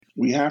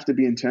we have to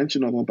be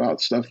intentional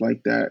about stuff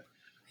like that.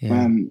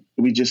 Yeah.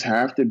 We just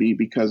have to be,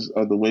 because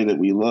of the way that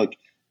we look,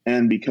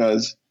 and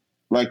because,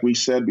 like we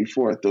said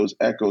before, those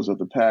echoes of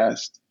the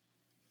past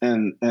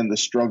and the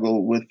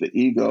struggle with the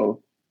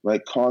ego,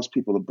 like, cause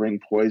people to bring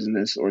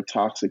poisonous or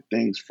toxic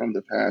things from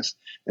the past,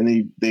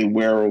 and they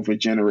wear over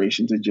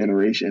generation to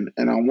generation.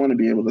 And I want to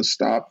be able to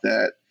stop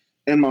that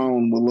in my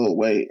own little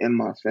way, in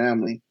my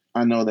family.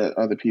 I know that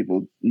other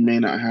people may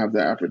not have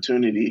the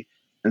opportunity,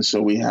 and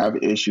so we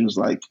have issues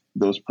like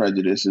those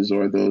prejudices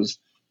or those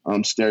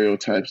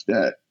stereotypes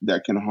that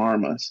can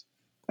harm us,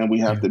 and we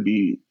have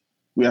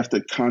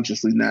to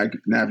consciously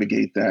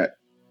navigate that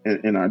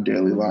in our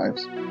daily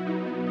lives.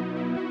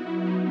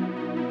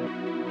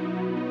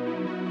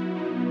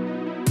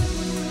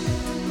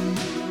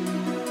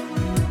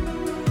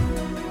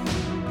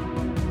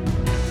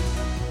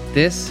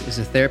 This is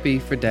a Therapy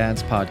for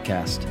Dads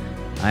podcast.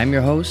 I'm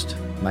your host.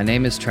 My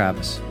name is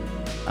Travis.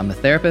 I'm a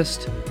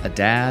therapist, a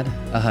dad,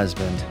 a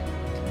husband.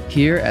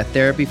 Here at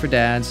Therapy for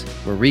Dads,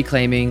 we're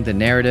reclaiming the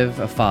narrative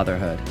of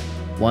fatherhood,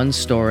 one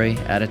story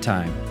at a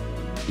time.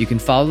 You can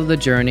follow the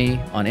journey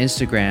on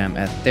Instagram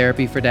at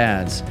Therapy for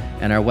Dads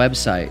and our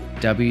website,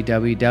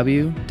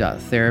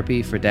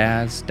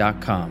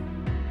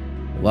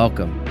 www.therapyfordads.com.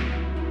 Welcome.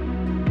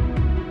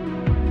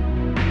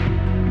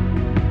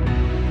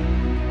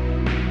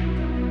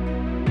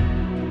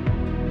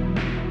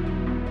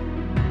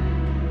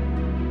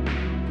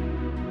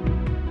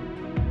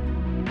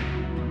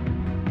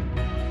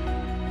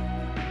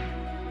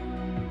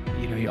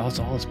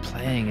 All this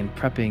playing and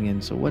prepping,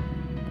 and so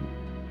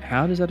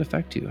how does that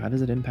affect you? How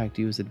does it impact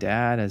you as a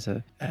dad, as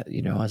a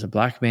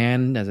black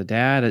man, as a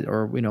dad,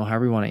 or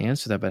however you want to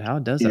answer that? But how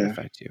does that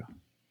affect you?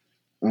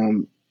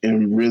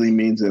 It really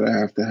means that I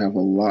have to have a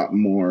lot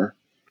more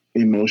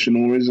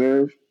emotional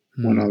reserve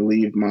when I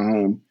leave my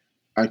home.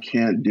 I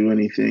can't do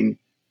anything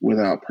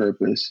without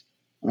purpose.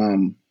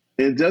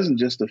 It doesn't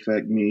just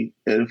affect me;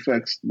 it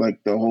affects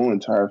like the whole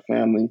entire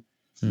family.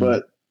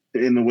 But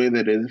in the way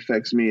that it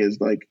affects me is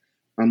like,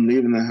 I'm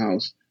leaving the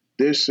house.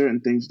 There's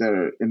certain things that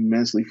are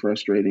immensely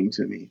frustrating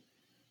to me,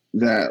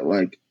 that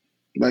like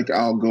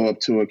I'll go up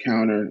to a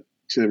counter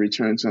to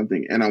return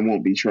something and I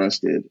won't be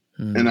trusted.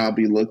 And I'll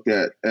be looked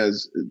at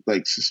as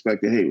like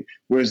suspected. Hey,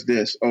 where's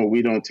this? Oh,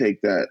 we don't take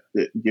that.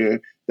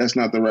 That's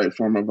not the right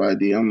form of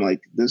ID. I'm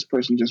like, this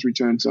person just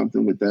returned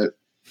something with that.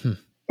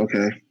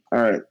 Okay.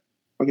 All right.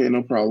 Okay.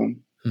 No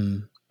problem.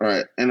 All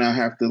right. And I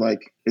have to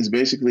it's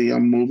basically,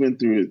 I'm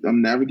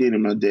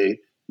navigating my day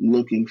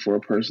looking for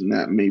a person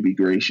that may be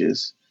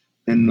gracious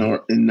and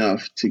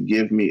enough to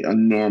give me a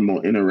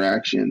normal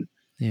interaction.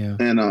 Yeah.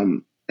 And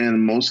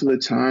most of the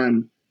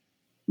time,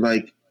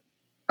 like,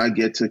 I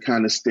get to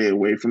kind of stay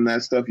away from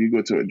that stuff. You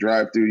go to a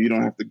drive-through, you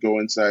don't have to go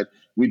inside.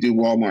 We do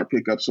Walmart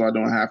pickup, so I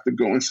don't have to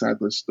go inside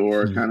the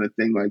store, kind of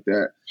thing like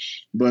that.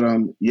 But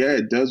it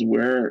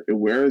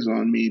wears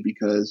on me,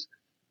 because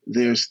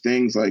there's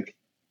things like,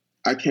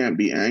 I can't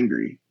be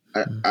angry.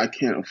 I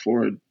can't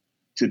afford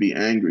to be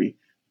angry.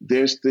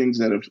 There's things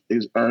that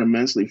are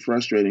immensely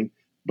frustrating,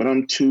 but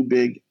I'm too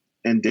big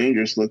and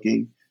dangerous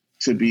looking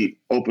to be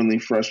openly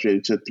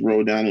frustrated, to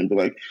throw down and be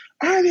like,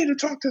 I need to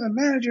talk to the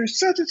manager,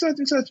 such and such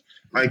and such.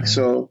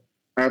 So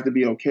I have to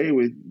be okay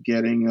with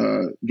getting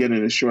a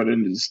short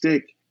end of the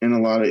stick in a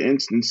lot of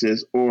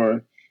instances,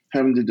 or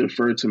having to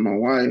defer to my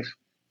wife,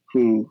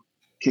 who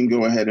can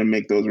go ahead and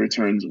make those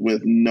returns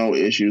with no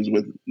issues,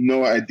 with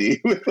no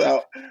ID,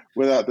 without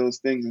those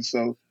things. And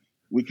so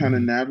we kind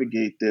of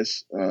navigate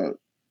this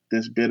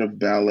bit of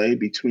ballet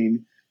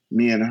between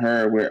me and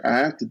her, where I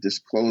have to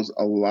disclose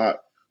a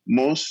lot.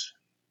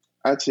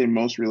 I'd say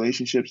most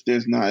relationships,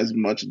 there's not as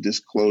much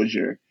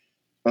disclosure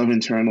of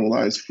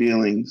internalized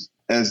feelings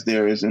as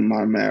there is in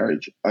my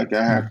marriage. Like,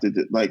 I have to,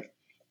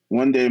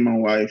 one day my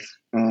wife,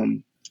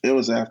 it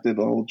was after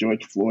the whole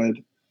George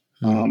Floyd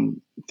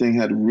thing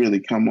had really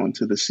come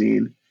onto the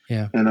scene.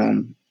 Yeah.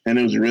 And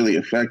it was really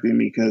affecting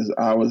me, because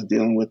I was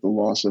dealing with the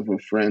loss of a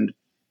friend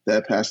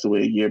that passed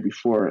away a year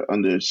before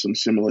under some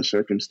similar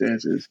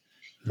circumstances.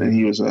 And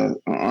he was an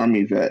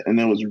Army vet. And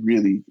it was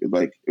really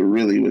it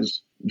really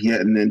was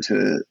getting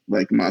into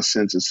my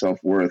sense of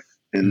self-worth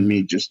and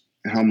me, just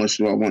how much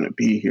do I want to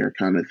be here,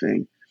 kind of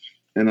thing.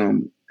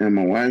 And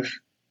my wife,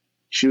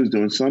 she was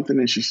doing something,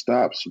 and she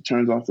stops, she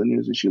turns off the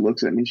news, and she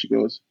looks at me, she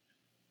goes,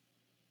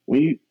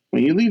 when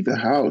you leave the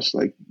house,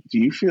 are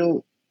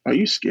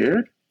you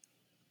scared?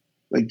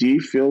 Do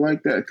you feel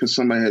like that? Because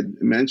somebody had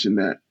mentioned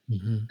that.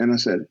 And I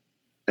said,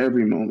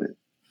 every moment,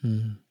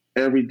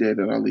 every day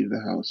that I leave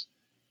the house,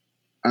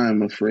 I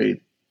am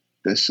afraid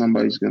that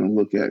somebody's going to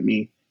look at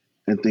me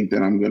and think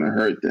that I'm going to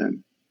hurt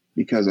them,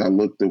 because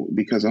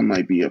because I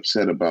might be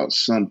upset about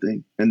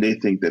something, and they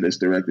think that it's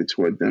directed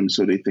toward them.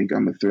 So they think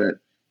I'm a threat,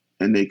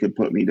 and they could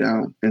put me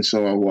down. And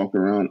so I walk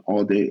around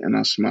all day and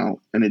I smile,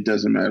 and it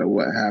doesn't matter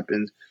what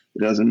happens.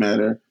 It doesn't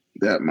matter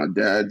that my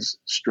dad's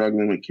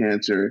struggling with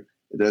cancer.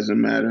 It doesn't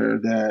matter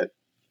that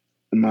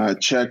my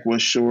check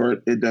was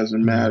short. It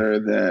doesn't matter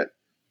that,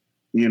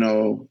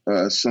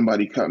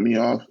 somebody cut me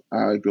off.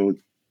 I go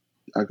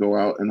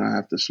out and I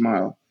have to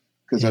smile,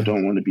 because I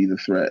don't want to be the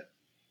threat.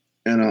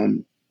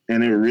 And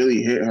it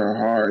really hit her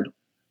hard.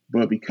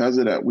 But because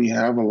of that, we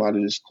have a lot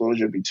of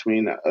disclosure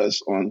between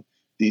us on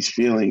these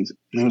feelings.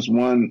 There was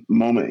one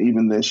moment,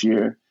 even this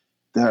year,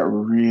 that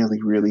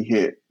really, really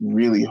hit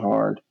really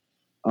hard.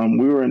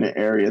 We were in an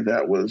area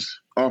that was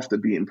off the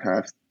beaten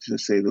path, to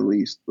say the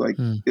least. Like,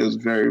 it was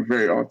very,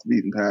 very off the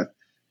beaten path.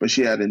 But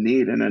she had a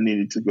need, and I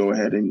needed to go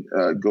ahead and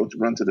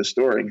run to the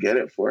store and get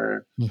it for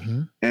her.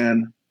 Mm-hmm.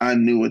 And I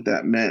knew what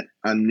that meant.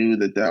 I knew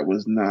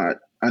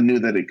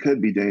that it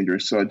could be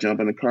dangerous. So I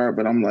jump in the car,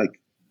 but I'm like,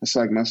 I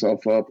psych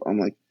myself up. I'm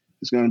like,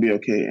 it's going to be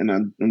okay. And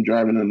I'm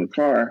driving in the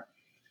car,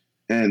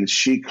 and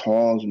she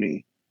calls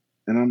me,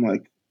 and I'm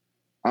like,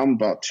 I'm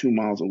about 2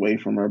 miles away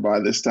from her by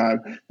this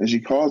time. And she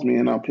calls me,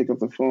 and I'll pick up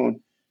the phone,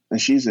 and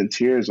she's in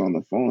tears on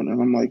the phone.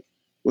 And I'm like,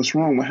 what's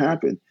wrong? What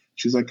happened?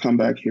 She's like, come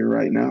back here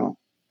right now.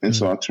 And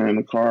so I turn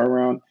the car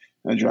around,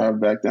 and I drive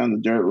back down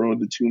the dirt road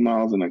the 2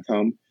 miles, and I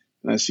come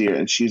and I see her,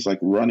 and she's like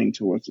running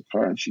towards the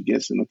car, and she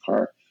gets in the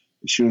car,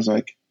 and she was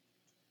like,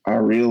 I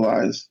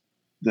realized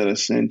that I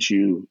sent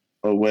you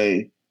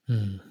away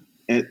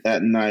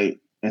at night,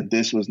 and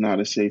this was not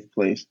a safe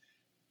place.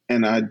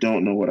 And I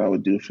don't know what I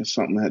would do if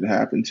something had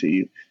happened to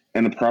you.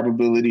 And the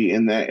probability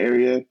in that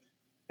area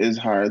is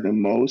higher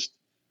than most.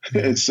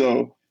 And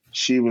so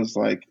she was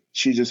like,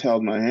 she just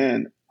held my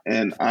hand,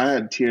 and I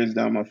had tears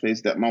down my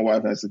face that my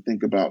wife has to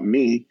think about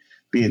me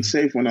being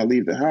safe when I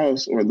leave the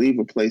house or leave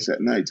a place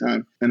at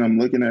nighttime. And I'm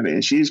looking at it,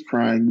 and she's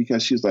crying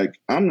because she's like,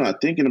 I'm not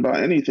thinking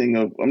about anything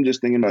I'm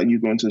just thinking about you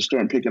going to the store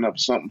and picking up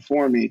something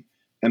for me.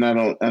 And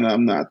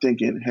I'm not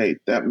thinking, hey,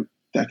 that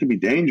could be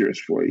dangerous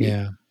for you.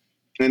 Yeah.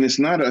 And it's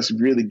not us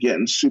really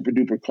getting super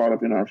duper caught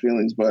up in our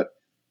feelings, but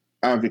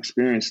I've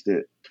experienced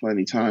it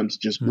plenty times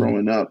just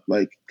growing up,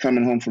 like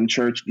coming home from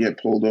church,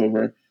 get pulled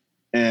over,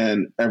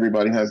 and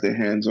everybody has their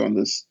hands on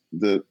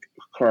the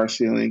car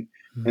ceiling,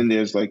 and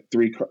there's like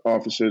 3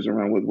 officers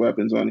around with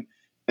weapons on it,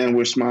 and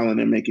we're smiling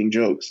and making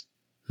jokes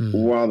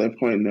while they're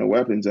pointing their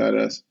weapons at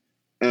us.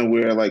 And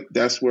we're like,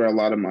 that's where a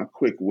lot of my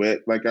quick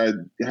wit, like I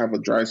have a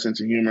dry sense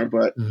of humor,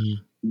 but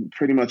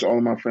pretty much all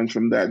of my friends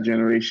from that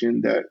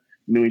generation that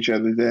knew each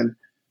other then,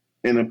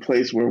 in a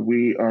place where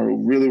we are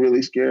really,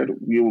 really scared,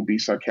 we will be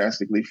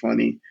sarcastically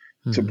funny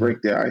to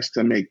break the ice,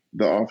 to make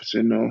the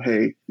officer know,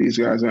 hey, these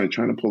guys aren't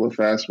trying to pull a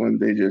fast one.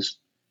 They just,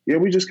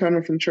 we just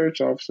coming from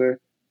church, officer.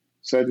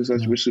 Such and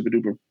such, we're super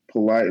duper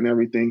polite and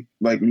everything.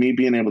 Like, me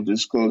being able to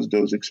disclose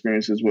those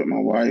experiences with my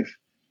wife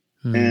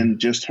and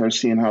just her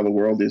seeing how the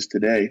world is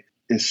today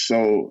is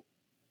it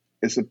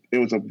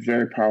was a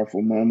very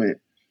powerful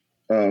moment,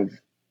 of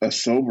a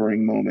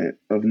sobering moment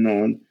of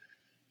knowing,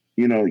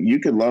 you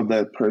could love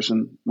that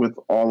person with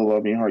all the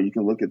love in your heart. You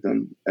can look at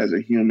them as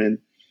a human,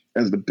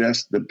 as the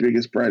best, the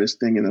biggest, brightest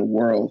thing in the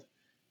world.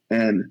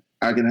 And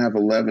I can have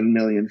 11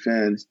 million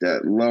fans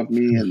that love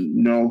me and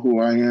know who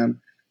I am,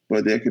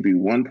 but there could be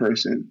one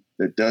person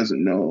that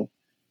doesn't know.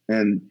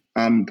 And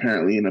I'm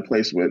apparently in a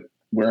place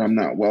where I'm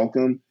not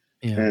welcome.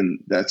 Yeah. And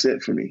that's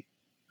it for me.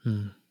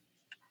 And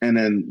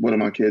then what do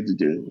my kids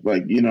do?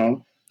 Like,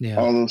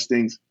 all those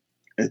things.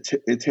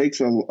 It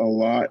takes a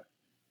lot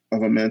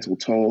of a mental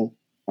toll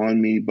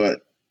on me,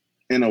 but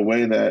in a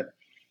way that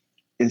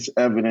it's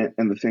evident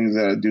in the things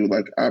that I do.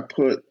 Like, I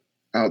put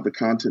out the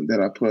content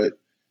that I put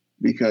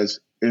because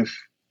if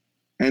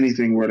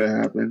anything were to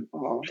happen,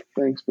 oh,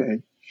 thanks,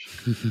 babe.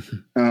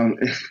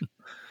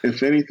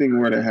 If anything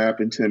were to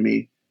happen to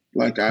me,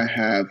 like, I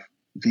have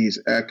these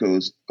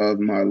echoes of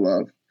my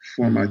love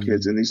for my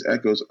kids and these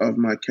echoes of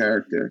my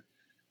character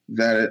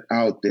that are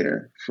out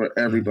there for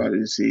everybody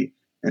to see.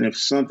 And if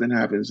something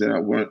happens that I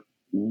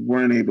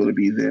weren't able to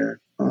be there,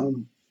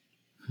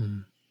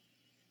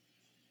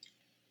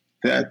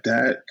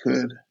 that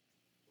could,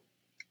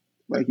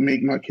 like,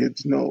 make my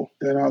kids know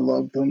that I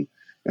love them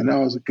and I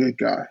was a good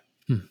guy.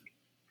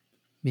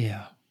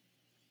 Yeah.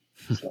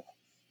 So.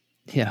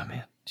 Yeah,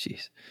 man.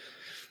 Jeez.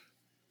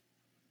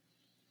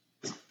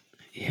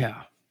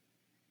 Yeah.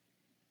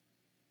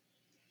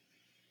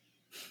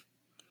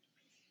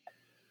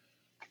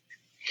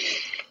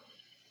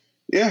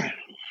 Yeah.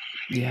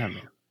 Yeah,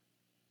 man.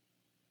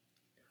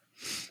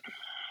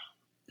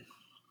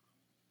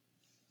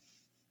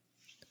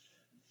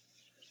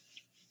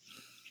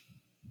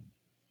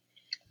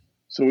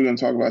 So we're going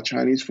to talk about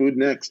Chinese food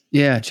next?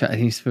 Yeah,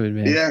 Chinese food,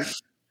 man. Yeah.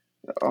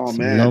 Oh, some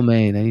man. Lo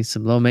mein. I need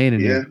some lo mein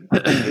in here.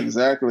 Yeah,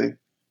 exactly.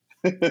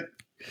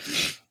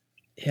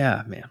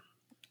 Yeah, man.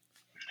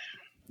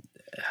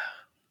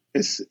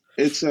 It's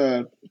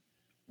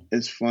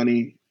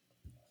funny,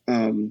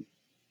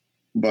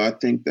 but I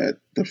think that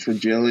the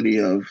fragility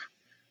of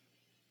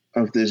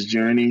this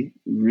journey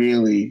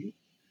really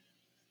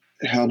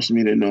helps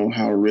me to know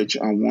how rich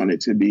I want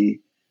it to be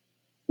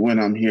when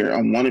I'm here.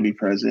 I want to be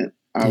present.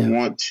 I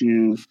want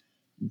to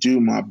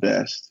do my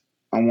best.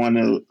 I want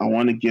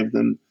to give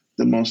them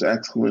the most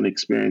excellent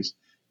experience.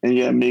 And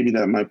yeah, maybe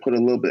that might put a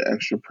little bit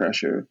extra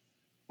pressure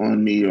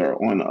on me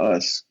or on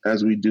us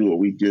as we do what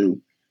we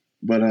do.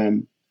 But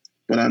I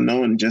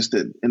know in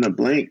a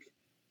blink,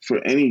 for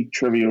any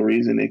trivial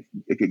reason,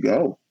 it could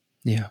go.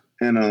 Yeah.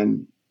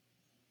 And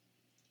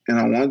And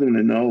I want them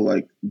to know,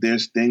 like,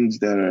 there's things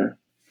that are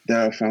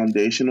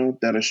foundational,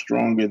 that are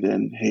stronger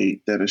than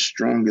hate, that are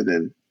stronger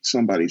than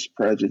somebody's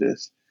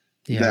prejudice,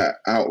 Yeah. that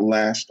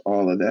outlast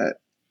all of that.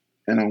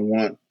 And I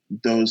want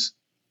those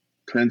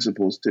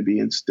principles to be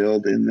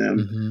instilled in them,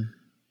 Mm-hmm.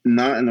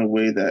 not in a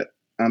way that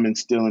I'm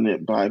instilling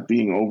it by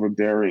being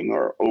overbearing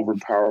or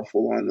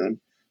overpowerful on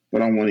them,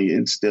 but I want to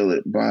instill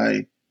it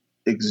by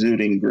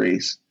exuding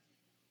grace.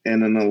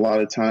 And then a lot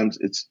of times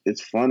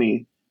it's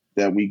funny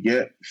that we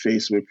get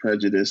faced with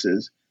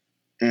prejudices,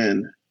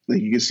 and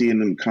like you can see in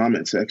the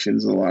comment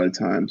sections a lot of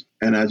times.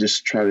 And I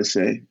just try to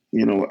say,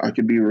 you know, I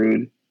could be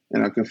rude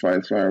and I could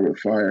fight fire with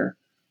fire,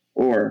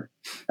 or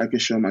I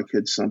could show my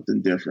kids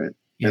something different,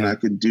 and I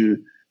could do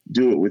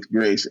it with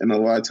grace. And a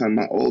lot of time,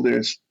 my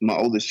oldest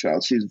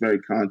child, she's very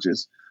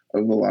conscious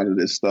of a lot of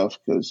this stuff,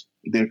 because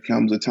there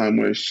comes a time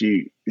where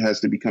she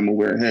has to become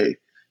aware, hey,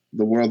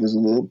 the world is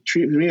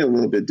treating me a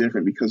little bit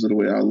different because of the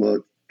way I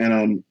look.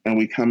 And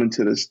we come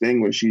into this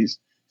thing where she's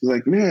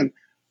like, man,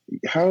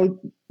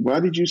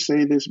 why did you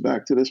say this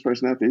back to this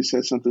person after they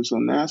said something so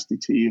nasty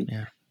to you?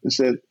 Yeah. I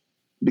said,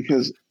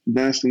 because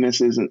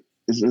nastiness isn't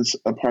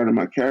a part of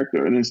my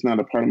character, and it's not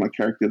a part of my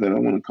character that I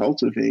want to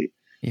cultivate.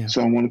 Yeah.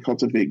 So I want to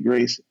cultivate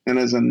grace. And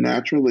as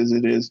unnatural as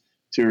it is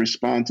to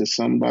respond to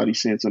somebody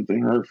saying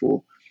something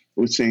hurtful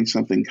or saying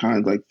something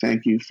kind, like,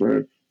 thank you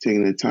for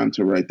taking the time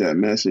to write that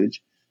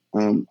message.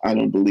 I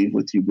don't believe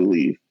what you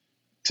believe.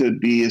 To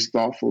be as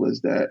thoughtful as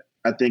that,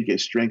 I think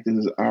it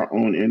strengthens our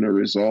own inner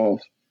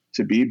resolve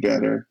to be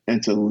better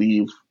and to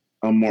leave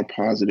a more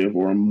positive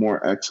or a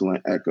more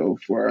excellent echo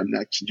for our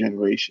next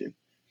generation.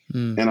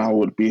 And I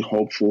would be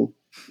hopeful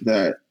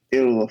that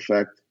it'll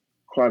affect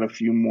quite a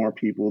few more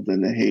people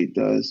than the hate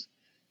does.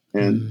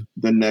 And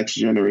the next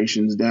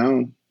generations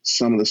down,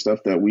 some of the stuff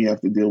that we have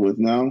to deal with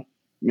now,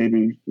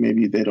 maybe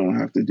they don't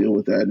have to deal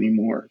with that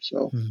anymore.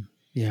 So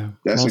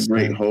that's a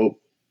great hope.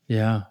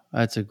 Yeah,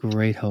 that's a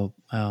great hope.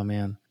 Oh,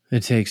 man.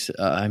 It takes,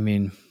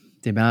 the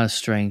amount of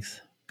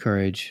strength,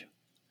 courage,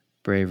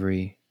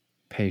 bravery,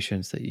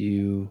 patience that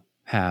you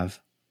have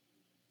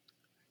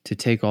to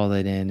take all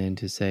that in and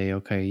to say,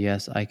 okay,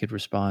 yes, I could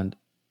respond,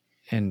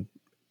 and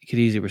you could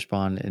easily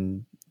respond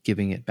in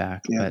giving it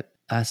back, but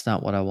that's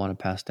not what I want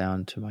to pass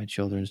down to my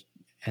children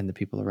and the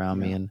people around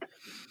me. And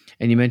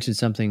you mentioned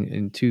something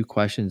in 2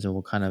 questions, and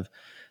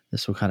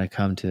this will kind of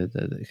come to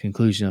the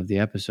conclusion of the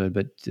episode,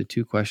 but the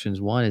 2 questions.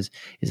 One is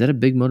that a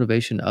big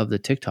motivation of the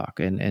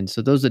TikTok? And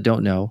so those that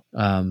don't know,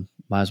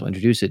 might as well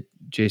introduce it.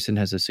 Jason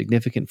has a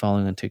significant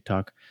following on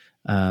TikTok.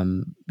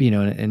 And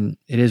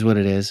it is what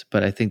it is,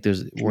 but I think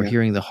we're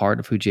hearing the heart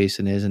of who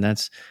Jason is. And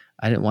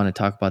I didn't want to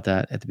talk about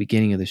that at the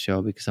beginning of the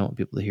show, because I want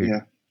people to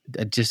hear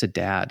just a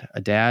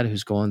dad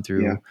who's going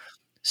through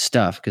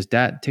stuff, because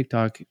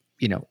TikTok,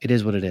 it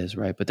is what it is.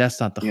 Right. But that's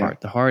not the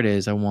heart. The heart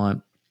is, I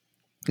want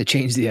to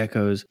change the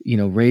echoes,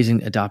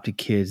 raising adopted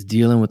kids,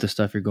 dealing with the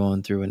stuff you're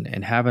going through,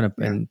 and having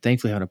and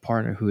thankfully having a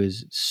partner who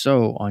is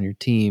so on your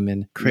team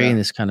and creating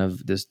this kind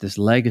of this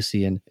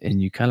legacy. And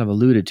you kind of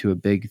alluded to a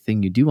big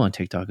thing you do on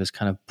TikTok is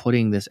kind of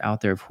putting this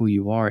out there of who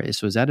you are.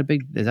 So is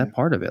that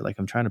part of it? Like,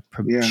 I'm trying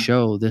to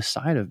show this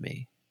side of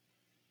me.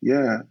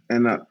 Yeah.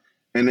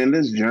 And in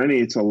this journey,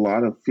 it's a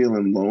lot of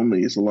feeling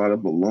lonely. It's a lot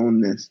of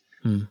aloneness.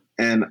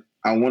 And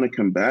I want to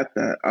combat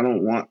that. I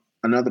don't want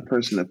another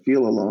person to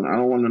feel alone. I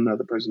don't want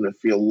another person to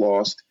feel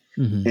lost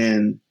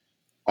in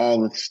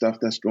all the stuff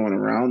that's going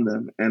around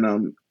them.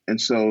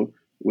 And so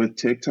with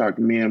TikTok,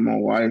 me and my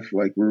wife,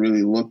 like, we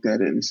really looked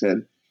at it and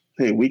said,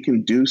 hey, we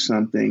can do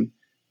something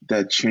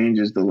that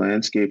changes the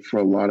landscape for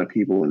a lot of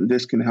people. And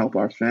this can help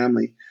our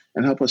family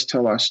and help us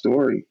tell our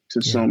story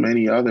to so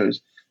many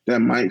others that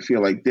might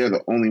feel like they're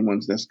the only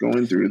ones that's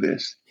going through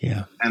this.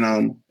 Yeah.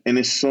 And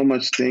it's so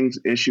much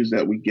issues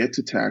that we get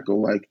to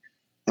tackle. Like,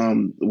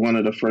 one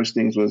of the first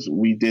things was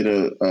we did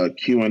a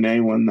Q&A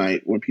one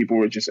night where people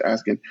were just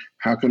asking,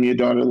 how come your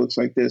daughter looks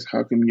like this?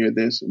 How come you're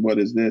this? What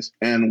is this?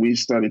 And we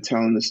started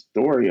telling the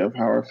story of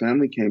how our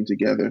family came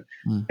together.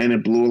 And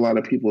it blew a lot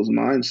of people's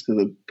minds, to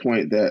the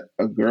point that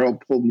a girl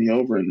pulled me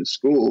over in the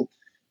school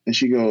and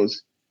she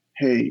goes,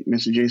 hey,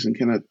 Mr. Jason,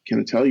 can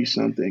I tell you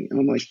something? And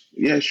I'm like,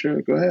 yeah,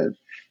 sure, go ahead.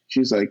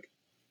 She's like,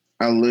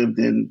 I lived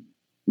in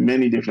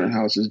many different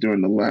houses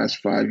during the last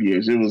 5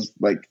 years. It was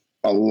like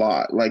a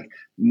lot, like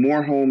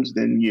more homes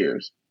than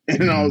years.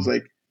 And I was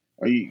like,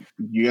 are you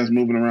guys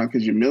moving around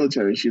because you're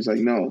military? She's like,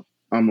 no,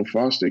 I'm a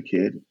foster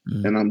kid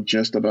and I'm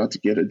just about to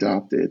get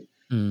adopted.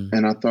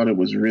 And I thought it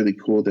was really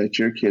cool that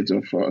your kids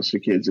are foster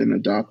kids and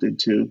adopted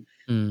too.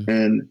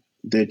 And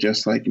they're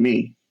just like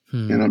me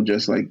and I'm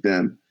just like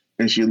them.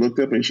 And she looked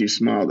up and she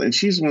smiled. And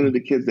she's one of the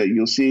kids that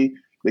you'll see,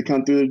 they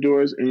come through the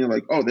doors and you're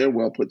like, oh, they're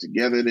well put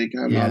together. They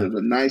come out of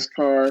a nice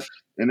car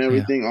and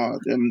everything.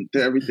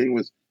 Everything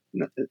was,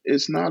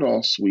 it's not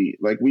all sweet.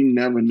 Like, we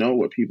never know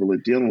what people are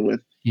dealing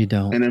with. You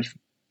don't. And if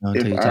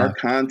our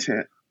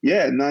content,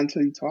 not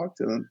until you talk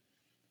to them.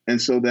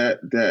 And so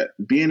that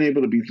being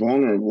able to be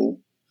vulnerable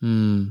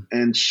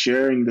and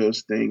sharing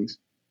those things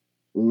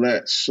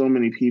let so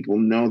many people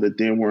know that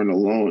they weren't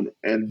alone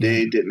and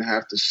they didn't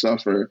have to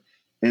suffer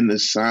in the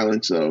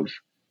silence of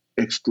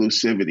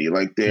exclusivity,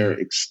 like they're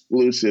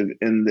exclusive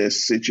in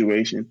this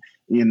situation.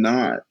 You're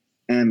not.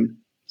 And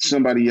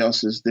somebody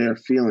else is there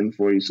feeling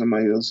for you.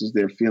 Somebody else is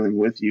there feeling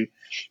with you.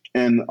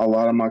 And a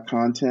lot of my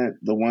content,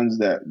 the ones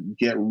that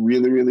get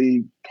really,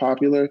 really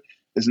popular,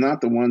 is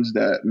not the ones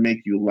that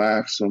make you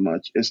laugh so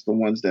much. It's the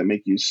ones that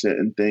make you sit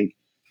and think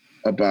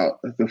about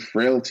the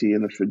frailty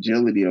and the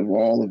fragility of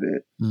all of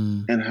it,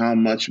 and how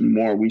much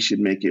more we should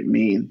make it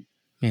mean.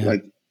 Yeah.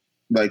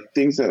 Like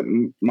things that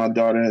my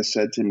daughter has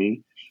said to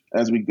me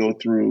as we go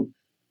through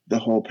the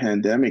whole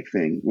pandemic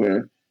thing,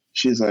 where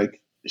she's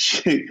like,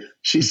 she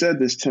said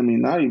this to me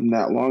not even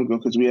that long ago,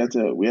 because we had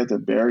to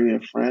bury a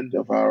friend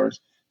of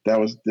ours that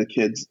was the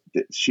kids.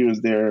 She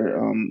was their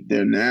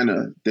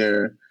nana,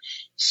 their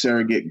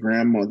surrogate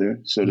grandmother,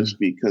 so to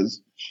speak,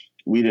 because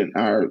we didn't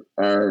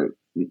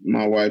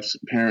my wife's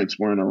parents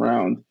weren't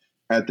around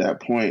at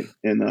that point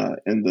in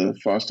the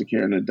foster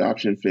care and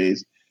adoption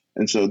phase.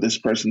 And so this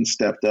person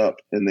stepped up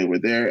and they were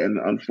there. And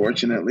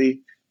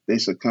unfortunately, they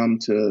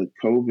succumbed to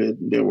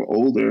COVID. They were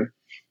older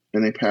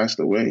and they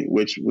passed away,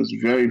 which was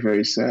very,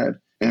 very sad.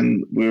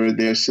 And we were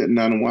there sitting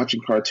down and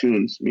watching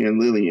cartoons, me and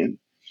Lillian.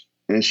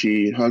 And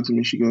she hugs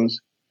me. She goes,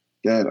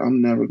 "Dad,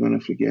 I'm never going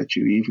to forget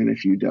you, even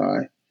if you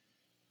die."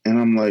 And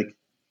I'm like,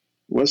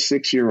 what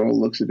 6-year-old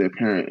looks at their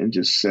parent and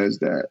just says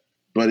that?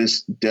 But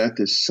death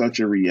is such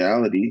a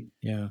reality,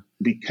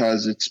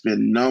 because it's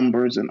been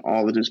numbers and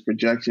all of this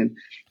projection.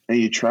 And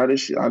you try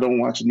to, I don't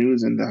watch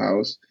news in the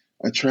house.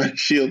 I try to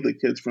shield the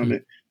kids from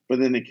it. But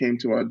then it came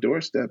to our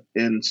doorstep,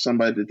 and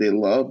somebody that they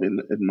love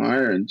and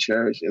admire and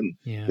cherish, and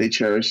they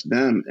cherish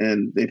them,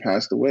 and they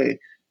passed away.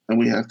 And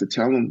we have to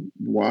tell them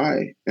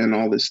why, and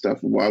all this stuff,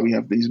 why we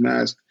have these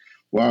masks,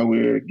 why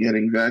we're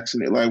getting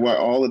vaccinated, like why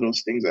all of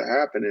those things are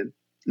happening.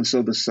 And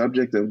so the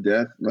subject of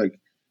death, like,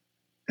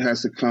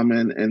 has to come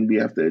in and we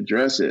have to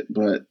address it.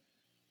 But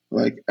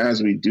like,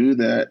 as we do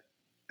that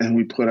and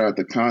we put out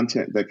the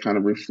content that kind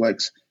of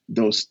reflects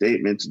those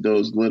statements,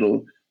 those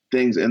little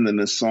things, and then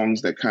the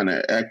songs that kind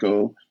of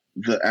echo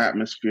the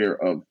atmosphere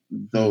of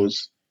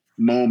those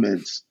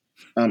moments,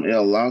 it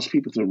allows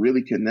people to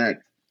really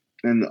connect.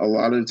 And a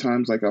lot of the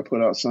times, like, I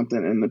put out something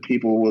and the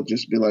people will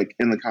just be like,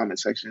 in the comment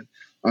section,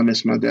 "I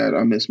miss my dad.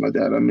 I miss my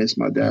dad. I miss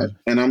my dad."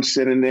 And I'm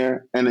sitting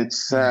there and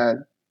it's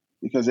sad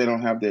because they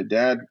don't have their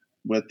dad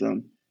with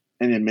them.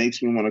 And it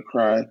makes me want to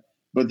cry.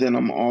 But then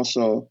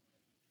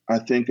I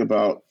think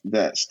about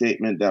that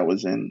statement that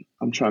was in,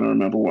 I'm trying to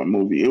remember what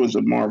movie. It was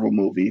a Marvel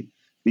movie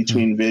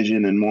between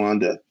Vision and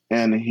Wanda.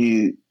 And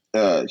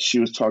she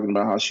was talking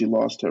about how she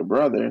lost her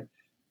brother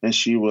and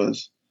she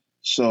was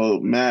so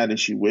mad and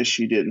she wished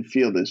she didn't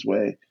feel this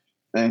way.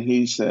 And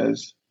he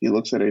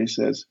looks at her, he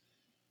says,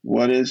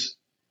 "What is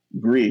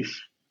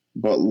grief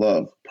but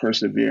love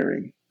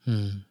persevering?"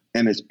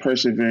 And it's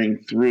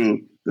persevering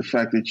through the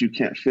fact that you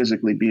can't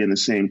physically be in the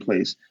same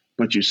place,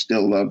 but you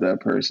still love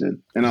that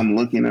person. And I'm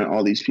looking at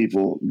all these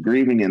people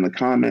grieving in the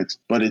comments,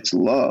 but it's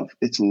love.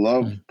 It's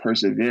love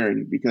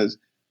persevering, because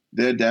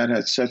their dad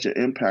had such an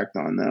impact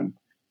on them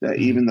that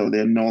even though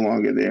they're no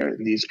longer there,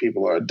 these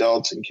people are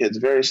adults and kids,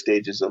 various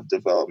stages of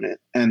development,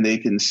 and they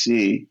can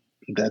see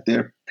that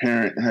their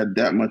parent had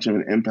that much of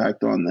an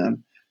impact on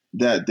them,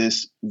 that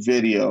this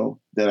video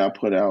that I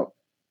put out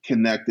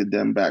connected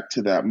them back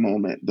to that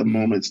moment, the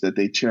moments that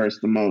they cherish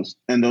the most.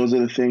 And those are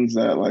the things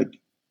that, like,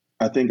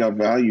 I think I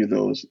value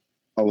those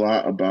a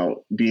lot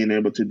about being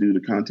able to do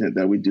the content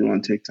that we do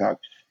on TikTok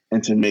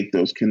and to make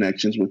those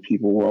connections with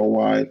people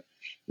worldwide,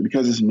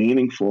 because it's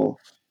meaningful.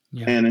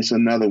 And it's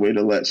another way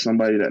to let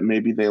somebody that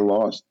maybe they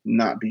lost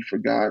not be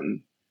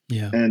forgotten,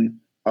 and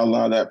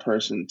allow that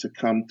person to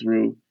come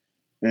through.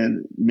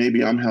 And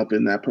maybe I'm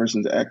helping that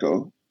person's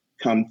echo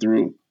come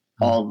through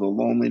all the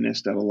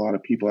loneliness that a lot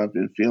of people have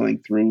been feeling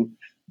through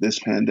this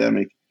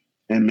pandemic.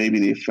 And maybe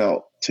they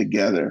felt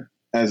together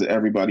as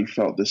everybody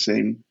felt the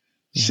same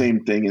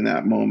thing in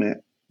that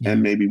moment.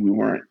 And maybe we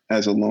weren't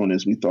as alone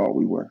as we thought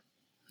we were.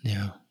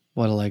 Yeah.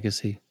 What a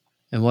legacy.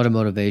 And what a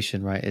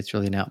motivation, right? It's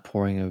really an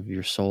outpouring of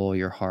your soul,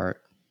 your heart,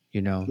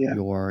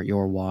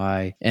 your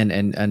why.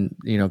 And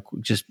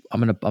just I'm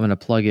gonna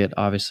plug it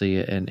obviously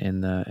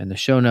in the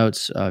show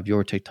notes of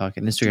your TikTok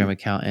and Instagram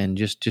account. And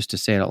just to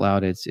say it out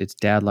loud, it's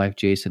Dad Life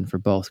Jason for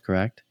both,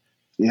 correct?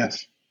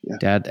 Yes.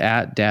 Yeah.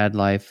 Dad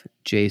Life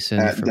Jason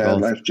at for Dad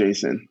both. Life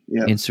Jason.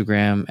 Yeah.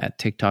 Instagram, at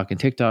TikTok. And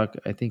TikTok,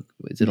 I think,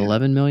 is it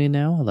 11 million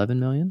now? 11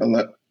 million?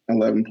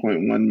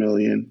 11.1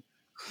 million.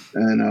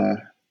 And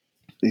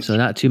so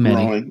not too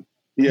many. Growing.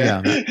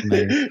 Yeah. Not too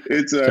many.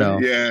 It's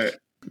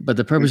But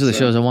the purpose of the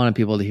show is I wanted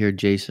people to hear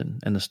Jason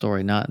and the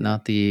story,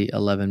 not the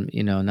 11,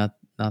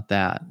 not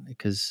that,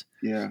 because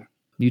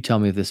you tell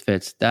me if this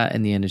fits. That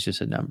in the end is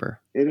just a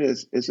number. It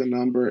is. It's a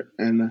number,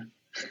 and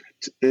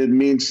it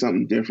means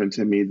something different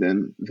to me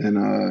than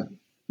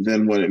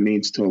what it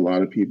means to a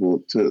lot of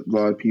people. To a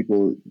lot of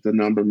people, the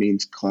number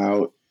means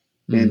clout,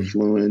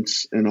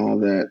 influence, and all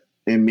that.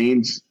 It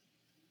means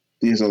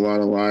there's a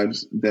lot of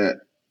lives that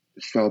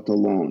felt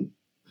alone.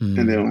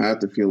 And they don't have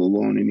to feel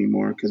alone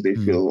anymore because they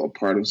feel a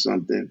part of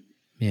something.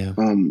 Yeah.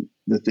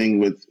 The thing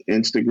with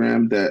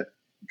Instagram that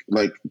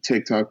like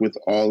TikTok with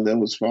all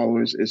those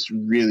followers,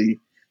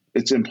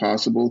 it's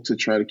impossible to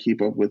try to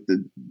keep up with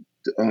the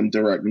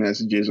direct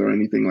messages or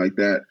anything like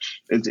that.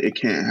 It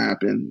can't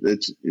happen.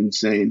 It's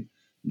insane.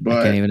 I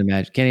can't But even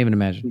imagine. Can't even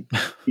imagine.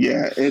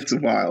 yeah, it's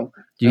wild.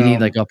 Do you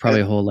need like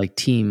probably a whole like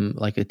team,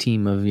 like a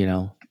team of,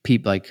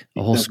 people, like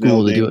a whole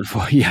school to do it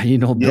for? Yeah,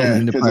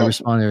 building to probably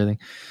respond to everything.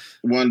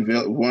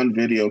 One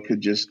video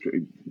could just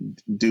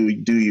do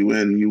you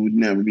in. You would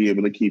never be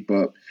able to keep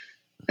up.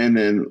 And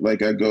then like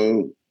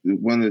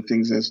one of the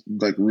things that's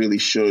like really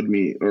showed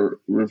me or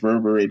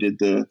reverberated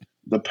the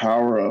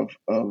power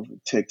of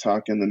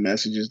TikTok and the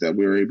messages that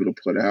we were able to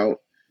put out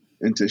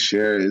and to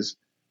share is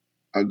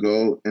I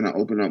go and I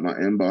open up my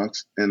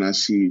inbox and I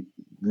see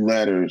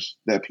letters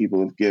that people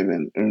have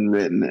given and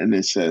written, and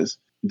it says,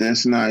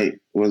 "This night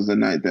was the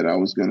night that I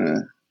was going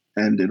to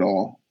end it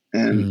all."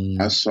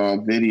 And I saw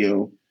a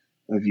video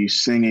of you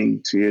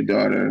singing to your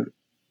daughter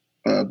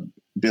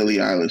Billie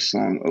Eilish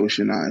song,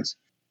 Ocean Eyes.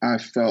 I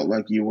felt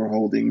like you were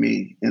holding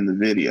me in the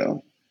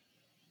video.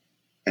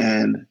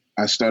 And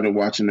I started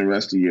watching the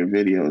rest of your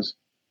videos,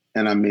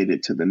 and I made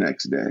it to the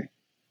next day.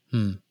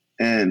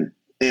 And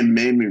it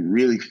made me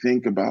really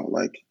think about,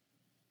 like,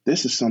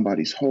 this is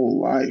somebody's whole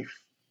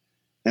life.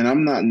 And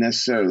I'm not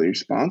necessarily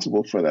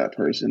responsible for that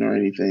person or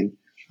anything,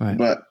 right,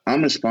 but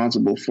I'm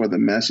responsible for the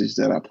message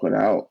that I put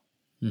out.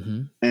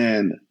 Mm-hmm.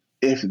 And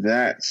if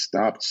that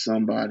stopped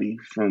somebody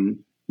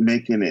from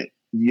making it,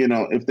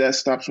 if that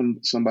stops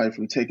somebody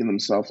from taking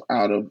themselves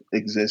out of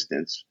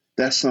existence,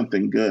 that's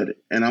something good.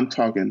 And I'm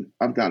talking,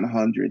 I've gotten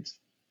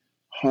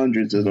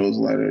hundreds of those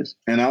letters,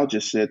 and I'll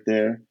just sit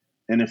there.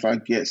 And if I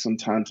get some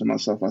time to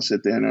myself, I'll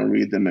sit there and I'll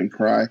read them and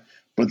cry.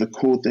 But the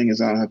cool thing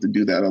is I don't have to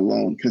do that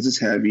alone because it's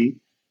heavy,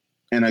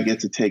 and I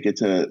get to take it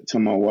to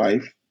my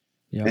wife,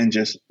 and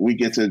we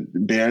get to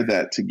bear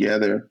that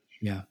together.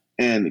 Yeah.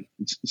 And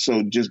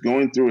so just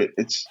going through it,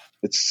 it's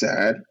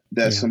sad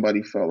that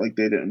somebody felt like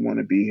they didn't want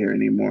to be here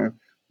anymore.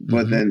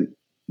 But then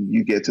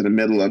you get to the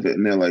middle of it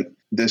and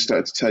they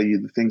start to tell you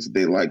the things that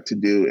they like to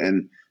do.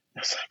 And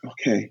it's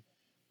like,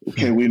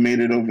 okay, we made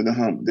it over the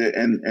hump.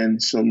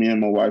 And so me and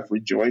my wife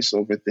rejoice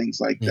over things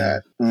like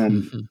that.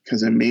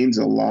 Cause it means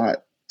a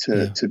lot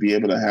to be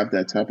able to have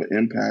that type of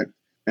impact.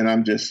 And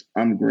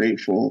I'm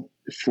grateful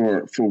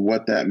for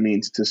what that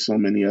means to so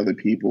many other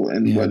people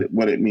and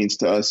what it means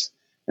to us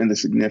and the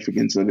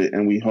significance of it.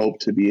 And we hope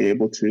to be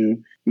able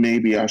to,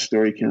 maybe our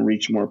story can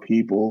reach more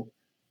people.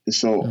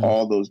 So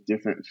all those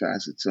different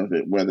facets of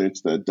it, whether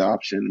it's the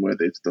adoption,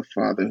 whether it's the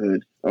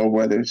fatherhood, or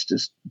whether it's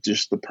just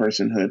the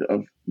personhood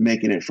of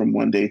making it from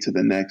one day to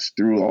the next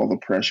through all the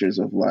pressures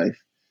of life,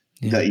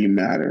 that you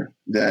matter,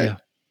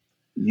 that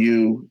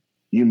you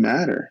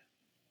matter.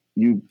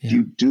 You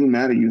do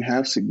matter. You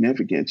have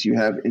significance. You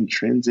have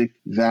intrinsic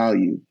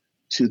value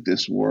to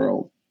this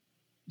world.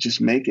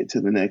 Just make it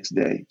to the next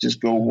day. Just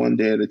go one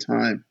day at a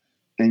time,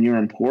 and you're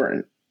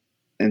important.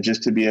 And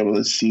just to be able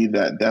to see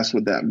that, that's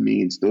what that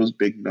means. Those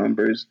big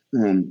numbers,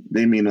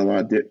 they mean a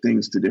lot of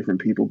things to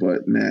different people.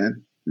 But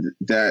man,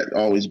 that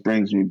always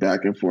brings me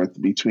back and forth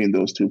between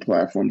those two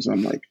platforms.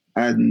 I'm like,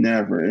 I'd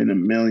never in a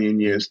million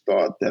years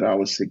thought that I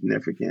was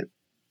significant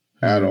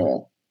at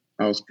all.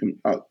 I was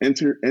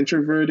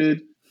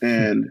introverted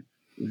and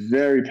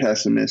very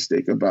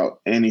pessimistic about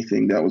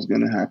anything that was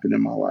going to happen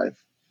in my life.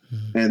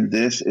 And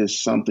this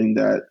is something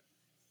that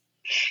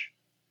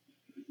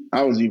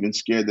I was even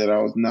scared that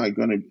I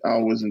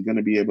wasn't going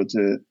to be able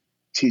to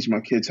teach my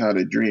kids how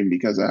to dream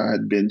because I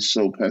had been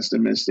so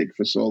pessimistic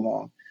for so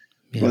long.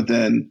 Yeah. But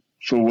then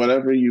for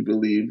whatever you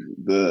believe,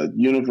 the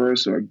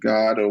universe or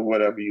God or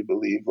whatever you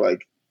believe,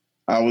 like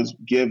I was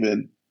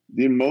given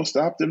the most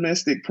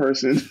optimistic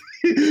person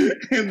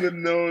in the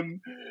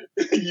known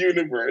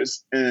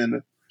universe.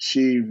 And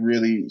she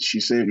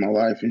saved my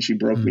life, and she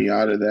broke me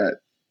out of that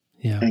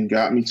and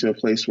got me to a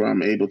place where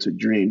I'm able to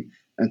dream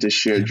and to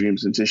share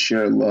dreams and to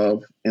share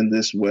love in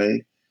this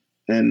way.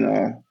 And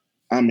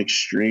I'm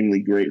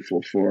extremely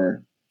grateful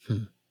for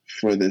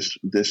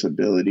this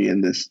ability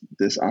and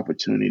this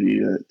opportunity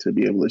to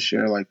be able to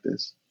share like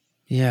this.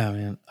 Yeah,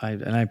 man.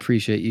 I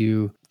appreciate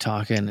you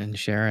talking and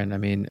sharing. I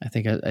mean, I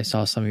think I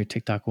saw some of your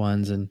TikTok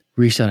ones and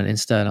reached out on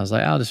Insta, and I was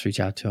like, I'll just reach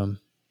out to him.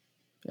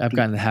 I've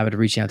gotten in the habit of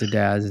reaching out to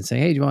dads and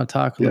saying, "Hey, do you want to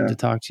talk? I'd love to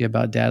talk to you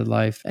about dad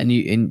life." And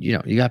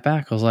you got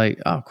back. I was like,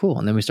 "Oh, cool."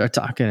 And then we started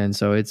talking, and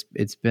so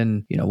it's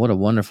been, what a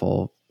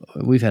wonderful.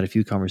 We've had a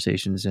few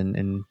conversations,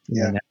 and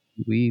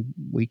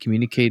we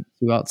communicate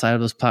through outside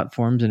of those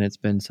platforms, and it's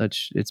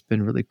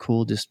been really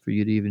cool just for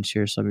you to even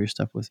share some of your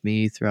stuff with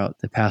me throughout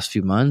the past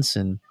few months.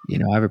 And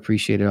I've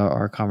appreciated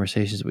our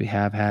conversations that we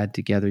have had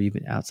together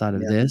even outside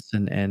of this,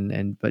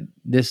 but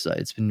this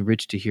it's been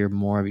rich to hear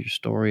more of your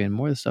story and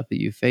more of the stuff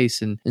that you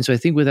face. And so I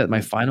think with that,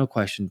 my final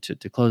question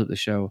to close up the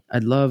show,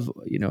 I'd love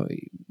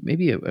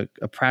maybe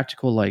a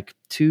practical, like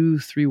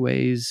 2-3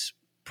 ways.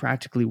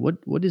 Practically,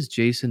 what does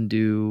Jason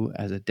do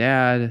as a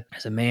dad,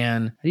 as a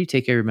man? How do you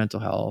take care of your mental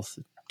health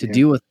to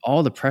deal with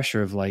all the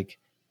pressure of like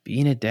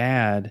being a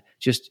dad?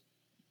 Just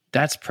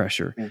that's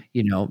pressure,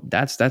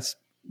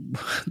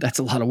 that's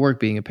a lot of work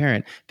being a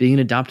parent, being an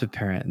adoptive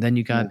parent. And then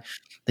you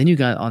Then you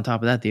got on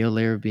top of that the other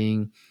layer of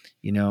being,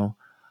 you know,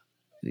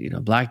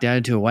 black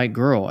dad to a white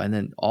girl, and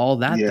then all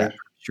that Yeah.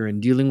 pressure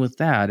and dealing with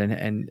that,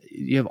 and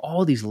you have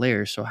all these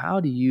layers. So how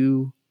do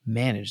you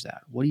manage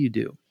that? What do you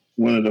do?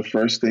 One of the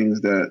first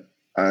things that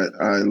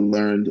I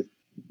learned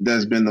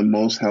that's been the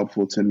most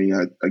helpful to me,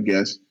 I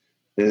guess,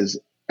 is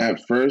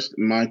at first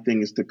my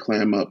thing is to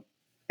clam up.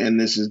 And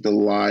this is the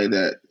lie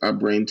that our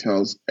brain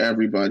tells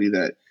everybody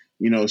that,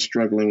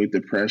 struggling with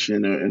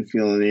depression and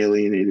feeling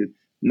alienated.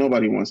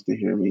 Nobody wants to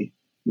hear me.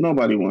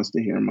 Nobody wants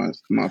to hear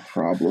my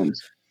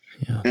problems.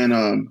 Yeah.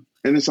 And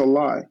it's a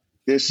lie.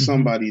 There's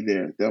somebody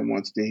there that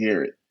wants to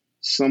hear it.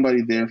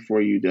 Somebody there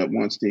for you that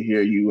wants to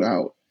hear you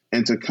out.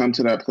 And to come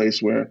to that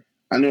place where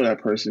I know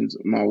that person's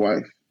my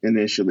wife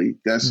initially.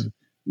 That's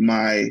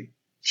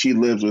she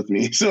lives with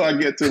me. So I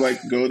get to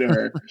go to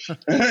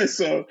her.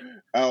 So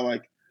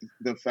I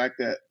the fact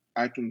that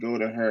I can go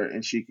to her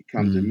and she could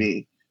come to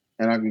me,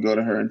 and I can go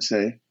to her and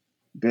say,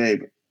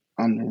 babe,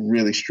 I'm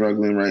really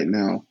struggling right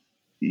now.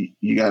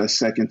 You got a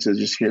second to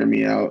just hear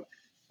me out.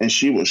 And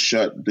she will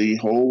shut the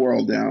whole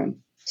world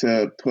down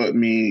to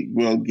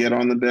we'll get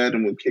on the bed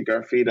and we'll kick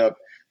our feet up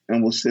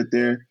and we'll sit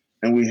there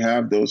and we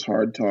have those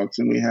hard talks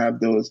and we have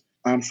those,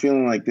 I'm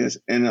feeling like this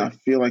and I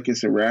feel like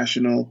it's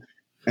irrational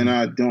and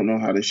I don't know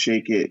how to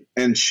shake it.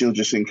 And she'll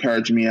just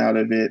encourage me out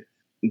of it.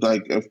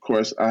 Of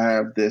course, I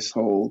have this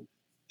whole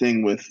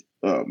thing with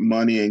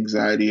money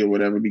anxiety or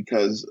whatever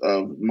because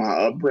of my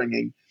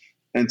upbringing.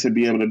 And to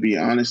be able to be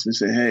honest and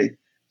say, hey,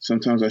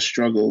 sometimes I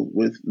struggle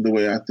with the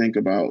way I think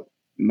about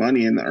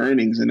money and the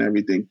earnings and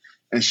everything.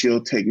 And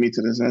she'll take me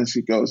to the side and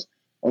she goes,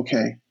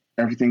 okay,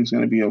 everything's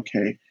going to be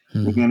okay.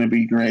 We're going to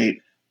be great.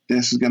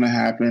 This is going to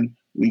happen.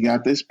 We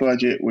got this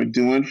budget. We're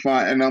doing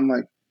fine. And I'm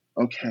like,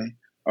 okay,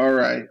 all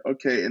right.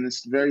 Okay. And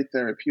it's very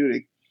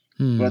therapeutic.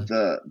 But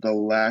the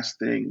last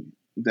thing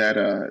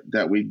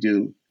that we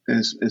do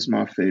is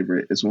my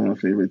favorite. It's one of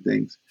my favorite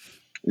things.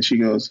 And she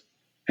goes,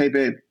 hey,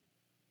 babe,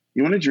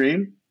 you want to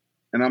dream?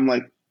 And I'm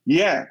like,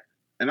 yeah.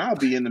 And I'll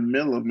be in the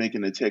middle of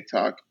making a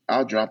TikTok.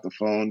 I'll drop the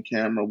phone,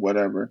 camera,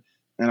 whatever,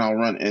 and I'll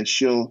run. And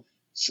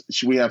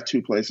we have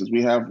two places.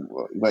 We have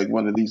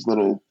one of these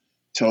little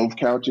Tove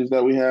couches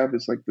that we have.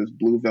 It's like this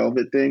blue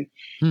velvet thing.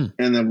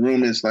 And the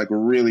room is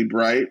really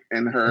bright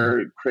and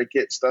her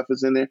Cricut stuff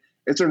is in there.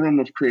 It's a room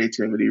of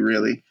creativity,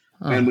 really.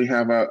 And we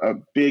have a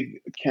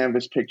big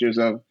canvas pictures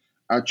of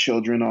our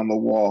children on the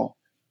wall.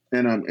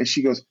 And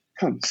she goes,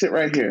 come, sit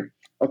right here.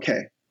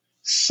 Okay.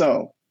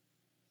 So,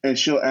 and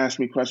she'll ask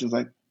me questions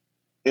like,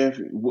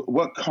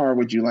 what car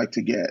would you like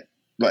to get?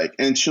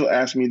 And she'll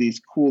ask me these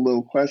cool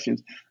little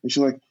questions. And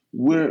she's like,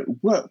 what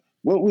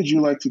would you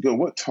like to go?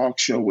 What talk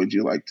show would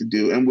you like to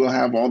do? And we'll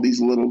have all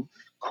these little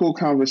cool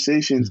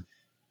conversations.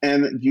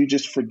 And you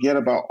just forget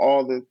about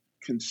all the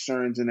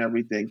concerns and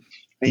everything.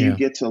 And you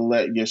get to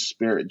let your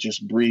spirit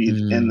just breathe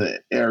in the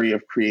area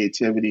of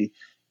creativity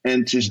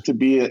and just to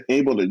be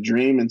able to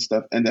dream and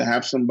stuff and to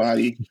have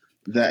somebody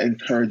that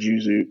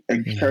encourages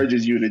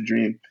you to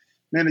dream.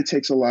 Man, it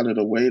takes a lot of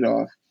the weight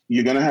off.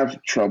 You're going to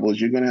have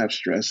troubles. You're going to have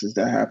stresses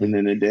that happen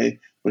in a day.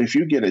 But if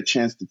you get a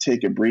chance to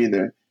take a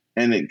breather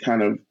and it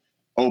kind of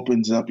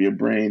opens up your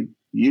brain,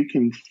 you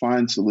can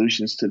find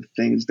solutions to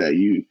things that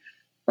you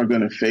are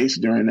going to face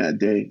during that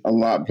day a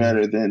lot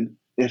better than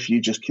if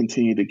you just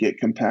continue to get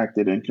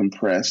compacted and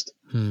compressed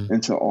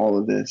into all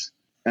of this.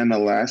 And the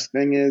last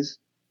thing is,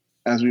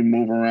 as we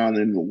move around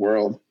in the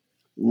world,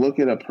 look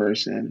at a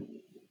person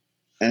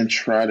and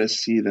try to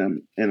see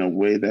them in a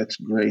way that's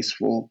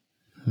graceful,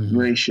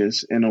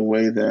 gracious, in a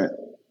way that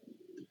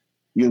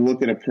you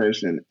look at a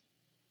person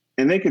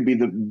and they could be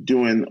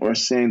doing or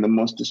saying the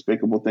most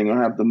despicable thing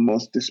or have the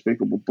most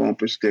despicable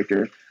bumper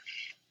sticker.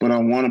 But I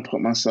want to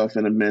put myself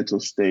in a mental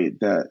state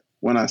that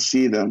when I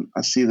see them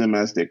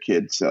as their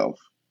kid self.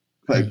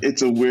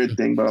 It's a weird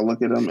thing, but I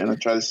look at them and I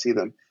try to see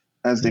them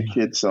as their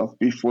kid self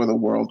before the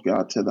world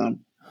got to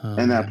them.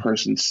 And that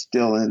person's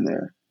still in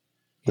there.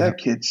 That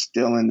kid's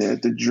still in there.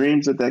 The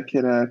dreams that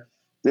kid had,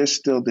 they're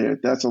still there.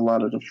 That's a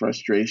lot of the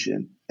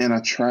frustration. And I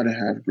try to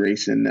have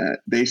grace in that.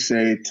 They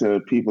say to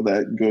people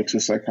that go to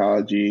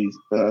psychology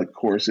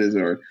courses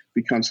or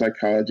become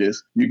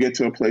psychologists, you get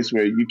to a place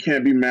where you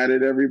can't be mad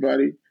at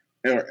everybody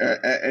or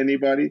at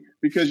anybody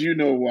because you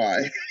know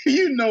why.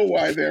 You know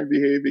why they're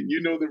behaving.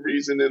 You know the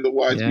reason and the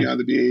whys behind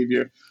the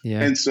behavior.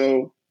 Yeah. And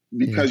so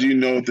because you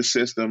know the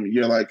system,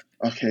 you're like,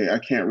 okay, I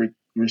can't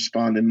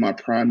respond in my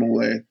primal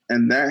way.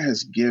 And that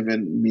has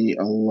given me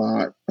a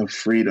lot of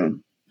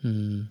freedom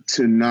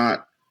to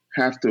not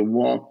have to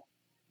walk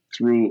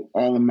through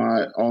all of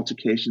my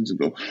altercations and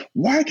go,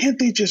 why can't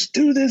they just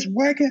do this?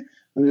 Why can't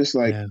I'm just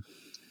like,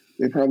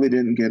 they probably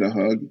didn't get a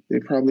hug. They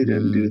probably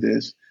didn't do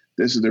this.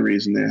 This is the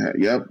reason they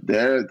have.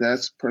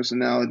 That's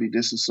personality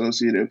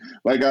disassociative.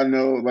 I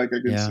know, I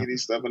can see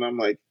these stuff and I'm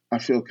like, I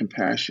feel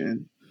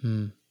compassion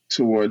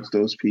towards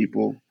those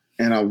people.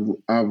 And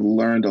I've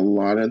learned a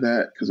lot of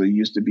that because I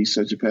used to be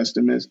such a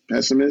pessimist.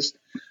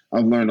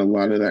 I've learned a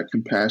lot of that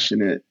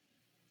compassionate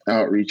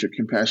outreach or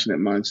compassionate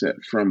mindset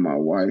from my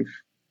wife,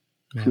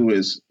 who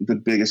is the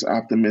biggest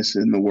optimist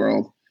in the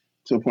world.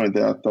 to a point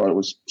that I thought it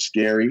was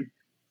scary,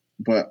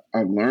 but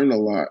I've learned a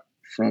lot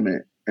from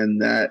it.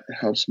 And that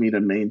helps me to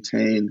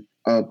maintain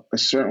a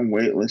certain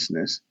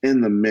weightlessness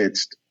in the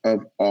midst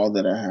of all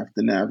that I have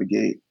to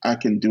navigate. I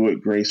can do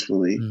it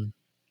gracefully. Mm.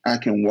 I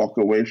can walk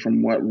away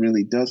from what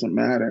really doesn't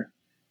matter.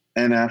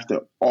 And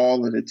after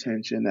all of the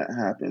tension that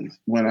happens,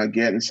 when I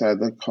get inside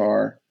the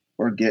car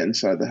or get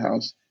inside the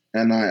house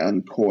and I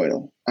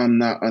uncoil, I'm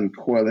not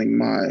uncoiling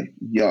my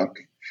yuck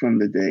from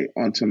the day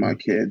onto my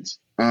kids.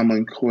 I'm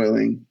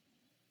uncoiling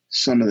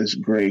some of this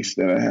grace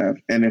that I have.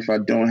 And if I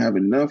don't have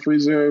enough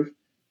reserve,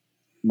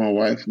 my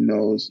wife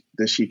knows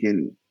that she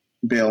can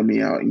bail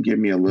me out and give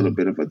me a little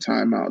bit of a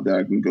timeout that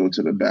I can go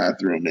to the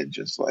bathroom and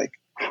just like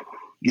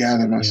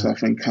gather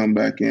myself and come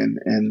back in.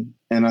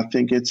 And I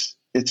think it's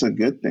a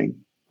good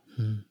thing.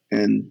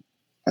 And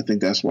I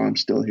think that's why I'm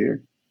still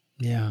here.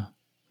 Yeah.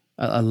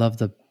 I love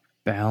the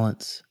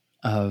balance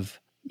of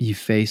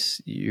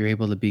you're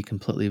able to be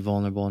completely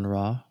vulnerable and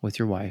raw with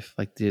your wife,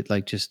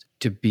 like just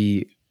to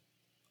be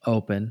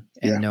open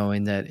and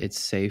knowing that it's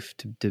safe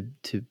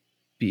to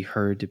be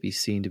heard, to be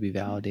seen, to be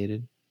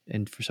validated,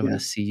 and for someone to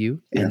see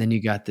you. And then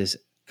you got this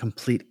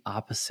complete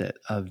opposite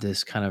of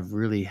this kind of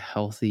really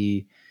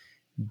healthy,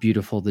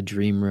 beautiful, the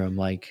dream room.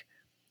 Like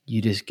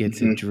you just get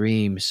to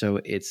dream. So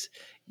it's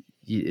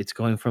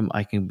going from,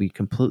 I can be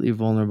completely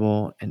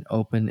vulnerable and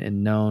open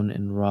and known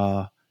and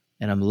raw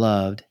and I'm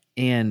loved.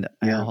 And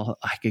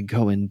I could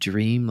go and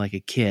dream like a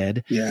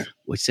kid,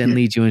 which then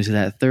leads you into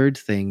that third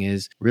thing,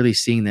 is really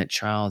seeing that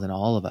child in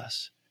all of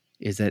us,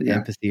 is that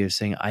empathy of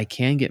saying, I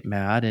can get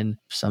mad and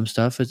some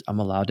stuff is, I'm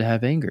allowed to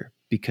have anger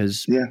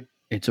because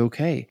it's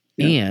okay.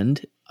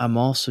 And I'm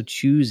also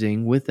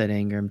choosing with that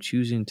anger, I'm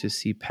choosing to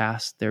see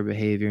past their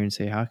behavior and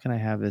say, how can I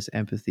have this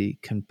empathy,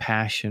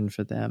 compassion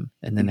for them?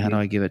 And then how do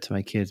I give it to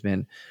my kids?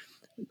 Man,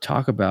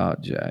 talk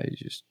about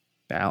just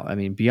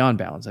beyond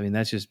balance. I mean,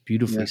 that's just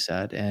beautifully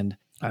said. And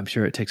I'm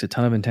sure it takes a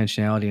ton of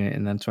intentionality,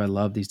 and that's why I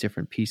love these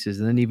different pieces.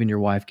 And then even your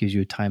wife gives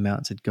you a timeout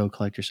and said, go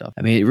collect yourself.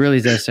 I mean, it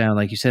really does sound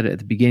like you said it at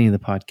the beginning of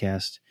the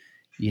podcast,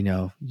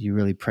 you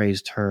really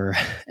praised her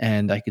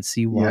and I could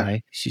see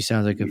why. She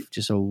sounds like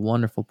just a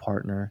wonderful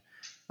partner,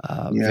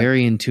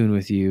 very in tune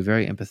with you,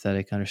 very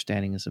empathetic,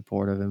 understanding and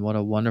supportive. And what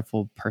a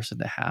wonderful person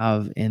to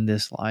have in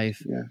this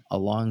life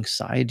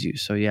alongside you.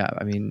 So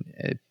I mean,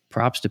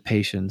 props to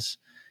patience.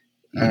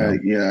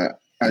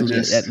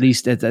 At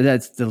least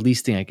that's the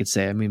least thing I could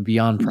say. I mean,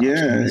 beyond props.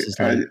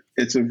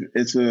 It's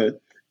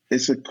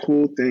a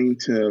cool thing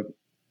to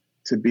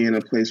be in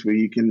a place where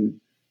you can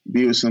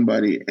be with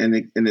somebody and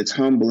it's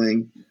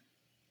humbling,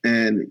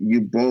 and you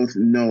both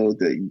know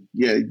that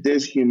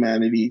there's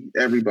humanity.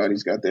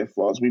 Everybody's got their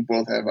flaws. We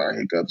both have our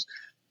hiccups.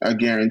 I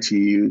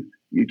guarantee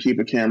you keep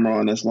a camera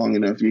on us long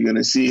enough, you're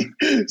gonna see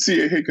a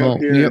hiccup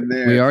here and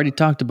there. We already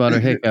talked about our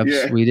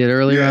hiccups. We did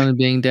earlier on in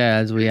being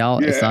dads.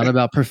 It's not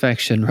about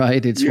perfection,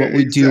 right? It's what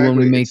we do when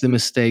we make the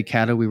mistake.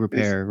 How do we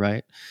repair,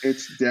 right?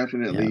 It's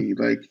definitely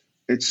like,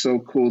 it's so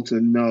cool to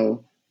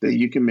know that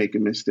you can make a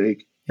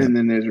mistake and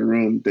then there's a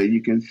room that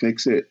you can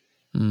fix it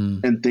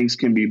and things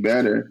can be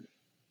better.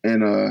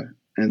 And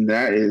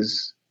that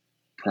is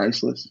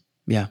priceless.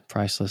 Yeah,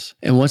 priceless.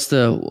 And what's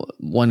the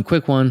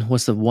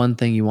one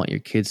thing you want your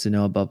kids to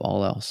know above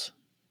all else?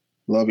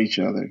 Love each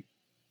other.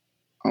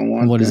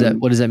 What does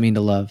that mean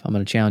to love? I'm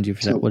going to challenge you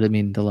for that. What does it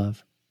mean to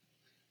love?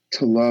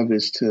 To love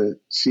is to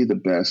see the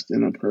best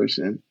in a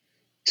person,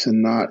 to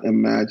not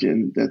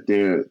imagine that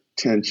their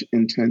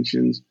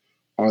intentions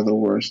are the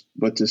worst,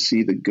 but to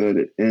see the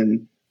good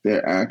in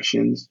their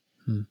actions,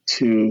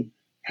 to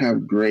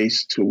have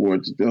grace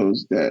towards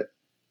those that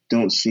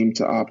don't seem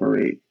to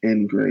operate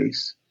in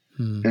grace.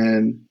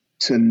 And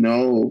to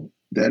know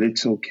that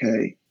it's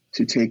okay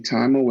to take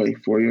time away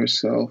for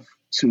yourself,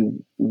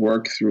 to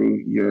work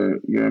through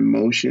your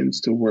emotions,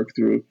 to work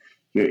through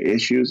your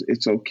issues.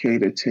 It's okay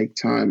to take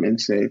time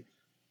and say,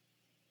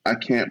 I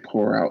can't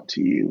pour out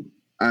to you.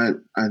 I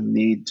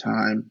need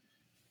time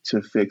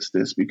to fix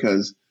this,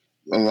 because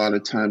a lot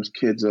of times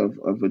kids of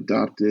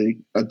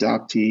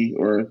adoptee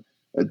or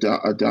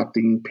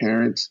adopting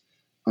parents,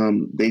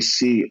 they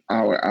see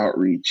our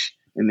outreach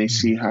and they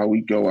see how we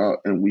go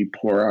out and we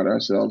pour out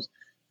ourselves.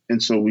 And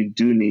so we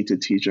do need to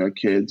teach our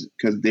kids,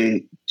 because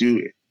they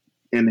do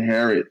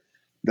inherit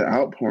the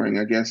outpouring,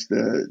 I guess,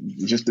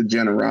 just the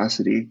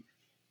generosity.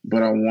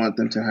 But I want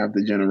them to have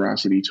the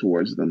generosity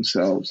towards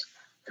themselves,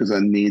 because I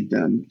need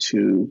them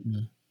to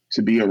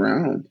be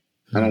around.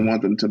 I don't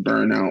want them to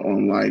burn out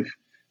on life.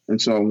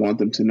 And so I want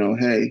them to know,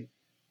 hey,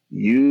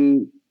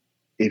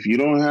 if you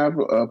don't have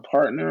a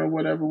partner or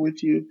whatever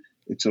with you,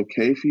 it's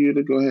okay for you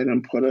to go ahead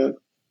and put a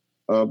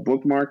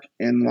bookmark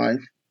in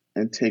life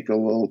and take a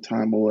little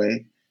time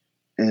away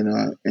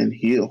and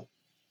heal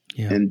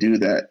and do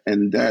that.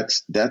 And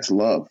that's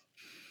love.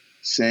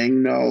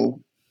 Saying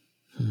no,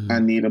 I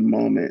need a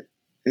moment,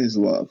 is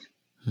love.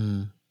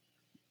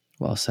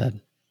 Well said.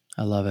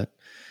 I love it.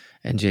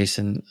 And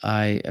Jason,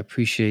 I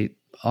appreciate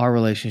our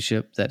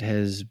relationship that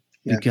has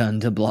begun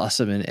to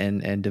blossom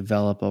and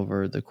develop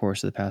over the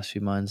course of the past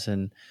few months.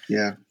 And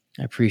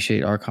I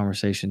appreciate our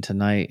conversation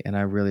tonight, and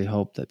I really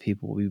hope that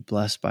people will be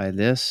blessed by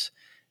this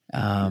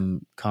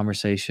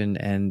conversation.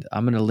 And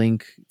I'm going to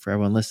link, for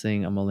everyone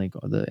listening, I'm going to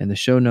link in the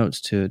show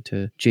notes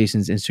to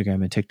Jason's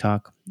Instagram and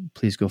TikTok.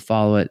 Please go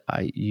follow it.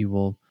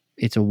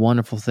 It's a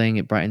wonderful thing.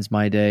 It brightens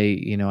my day.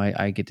 You know,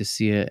 I get to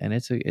see it, and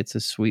it's a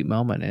sweet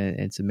moment, and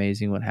it's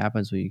amazing what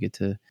happens when you get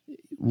to,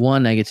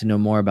 I get to know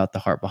more about the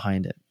heart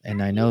behind it,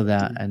 and I know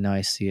that, and now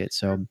I see it.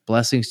 So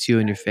blessings to you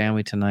and your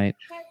family tonight,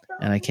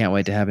 and I can't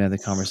wait to have another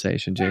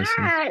conversation, Jason.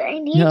 Dad, I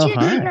need you to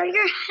know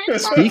your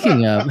headphones.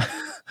 Speaking of,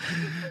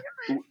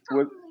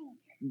 what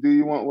do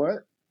you want?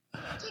 What?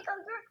 Take off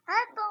your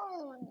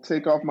headphones.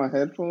 Take off my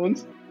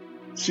headphones?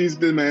 She's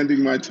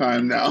demanding my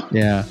time now.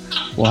 Yeah.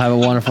 Well, have a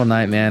wonderful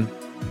night, man.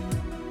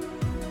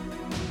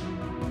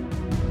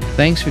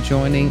 Thanks for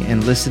joining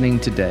and listening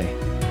today.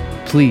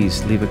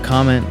 Please leave a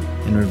comment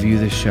and review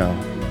the show.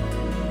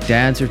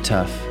 Dads are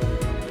tough,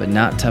 but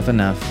not tough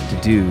enough to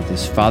do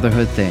this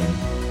fatherhood thing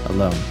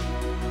alone.